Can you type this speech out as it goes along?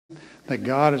that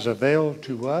God has availed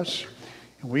to us.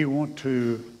 And we want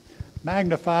to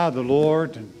magnify the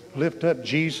Lord and lift up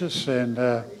Jesus. And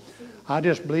I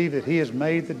just believe that He has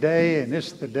made the day, and this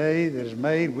is the day that is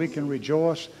made. We can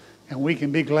rejoice and we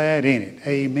can be glad in it.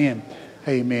 Amen.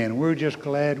 Amen. We're just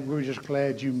glad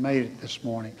you made it this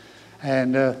morning.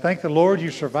 And thank the Lord you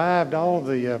survived all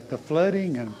the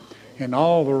flooding and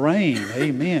all the rain.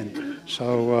 Amen.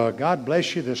 So God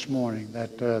bless you this morning.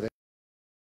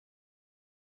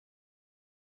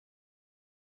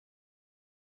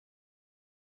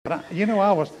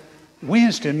 I was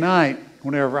Wednesday night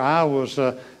whenever I was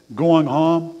going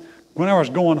home. When I was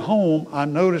going home, I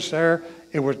noticed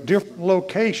it was different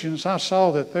locations. I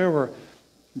saw that there were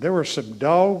some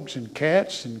dogs and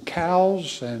cats and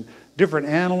cows and different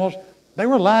animals. They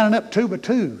were lining up two by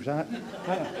twos. They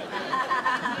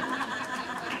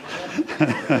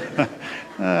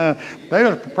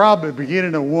were probably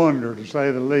beginning to wonder, to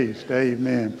say the least.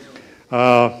 Amen.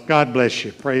 God bless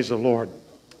you. Praise the Lord.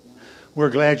 We're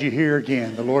glad you're here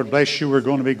again. The Lord bless you. We're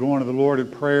going to be going to the Lord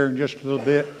in prayer in just a little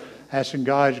bit, asking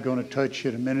God is going to touch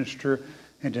you to minister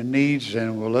into needs,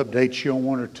 and we'll update you on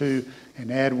one or two and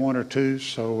add one or two.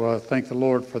 So thank the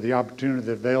Lord for the opportunity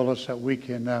that availed us that we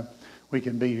can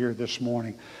be here this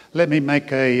morning. Let me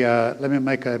make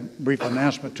a brief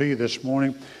announcement to you this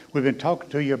morning. We've been talking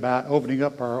to you about opening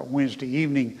up our Wednesday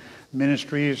evening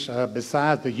ministries.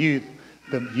 Besides the youth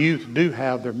do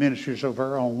have their ministries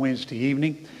over on Wednesday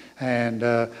evening.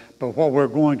 But what we're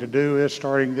going to do is,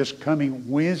 starting this coming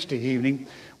Wednesday evening,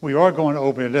 we are going to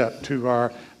open it up to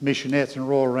our missionettes and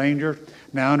Royal Rangers.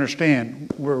 Now,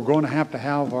 understand, we're going to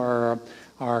have our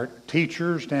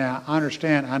teachers. Now, I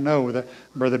know that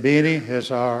Brother Benny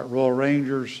is our Royal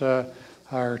Rangers,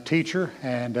 our teacher,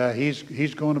 and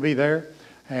he's going to be there.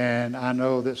 And I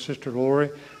know that Sister Lori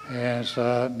is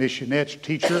missionette's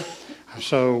teacher.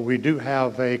 So we do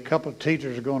have a couple of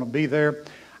teachers are going to be there.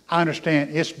 I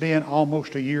understand it's been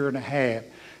almost a year and a half,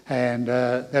 and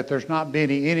that there's not been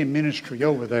any ministry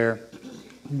over there.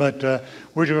 But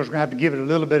we're just going to have to give it a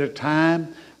little bit of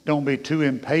time. Don't be too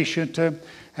impatient.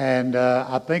 And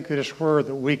I think that it's where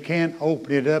that we can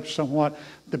open it up somewhat.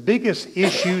 The biggest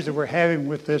issues that we're having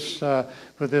with this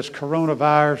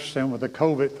coronavirus and with the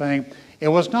COVID thing, it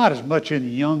was not as much in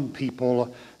young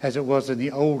people as it was in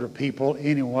the older people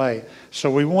anyway. So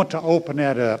we want to open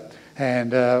that up.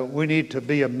 And we need to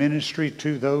be a ministry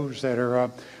to those that are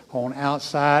on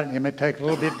outside. It may take a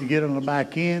little bit to get on the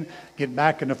back end, get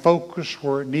back into focus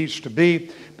where it needs to be.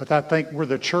 But I think we're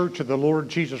the church of the Lord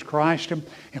Jesus Christ, and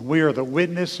we are the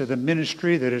witness of the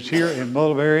ministry that is here in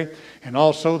Mulberry and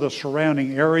also the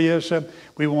surrounding areas.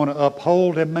 We want to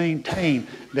uphold and maintain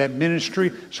that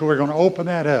ministry, so we're going to open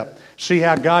that up. See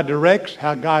how God directs,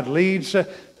 how God leads.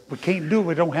 We can't do it.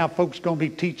 We don't have folks going to be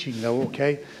teaching, though,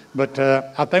 okay? But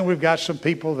I think we've got some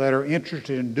people that are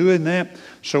interested in doing that.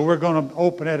 So we're going to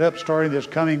open it up starting this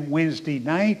coming Wednesday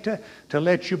night to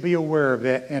let you be aware of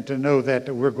that and to know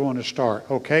that we're going to start.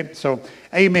 Okay? So,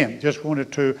 amen. Just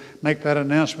wanted to make that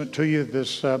announcement to you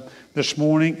this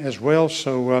morning as well.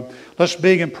 So let's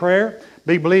be in prayer.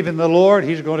 Be believing the Lord.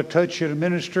 He's going to touch you to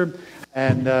minister.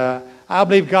 And I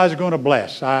believe God's going to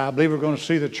bless. I believe we're going to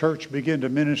see the church begin to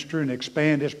minister and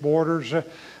expand its borders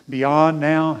beyond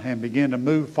now and begin to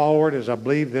move forward, as I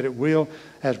believe that it will,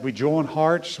 as we join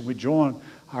hearts and we join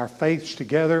our faiths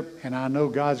together. And I know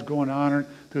God's going to honor it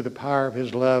through the power of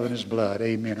His love and His blood.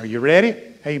 Amen. Are you ready?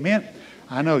 Amen.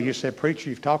 I know you said, preacher,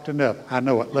 you've talked enough. I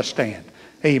know it. Let's stand.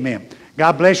 Amen.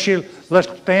 God bless you. Let's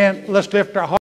stand. Let's lift our hearts.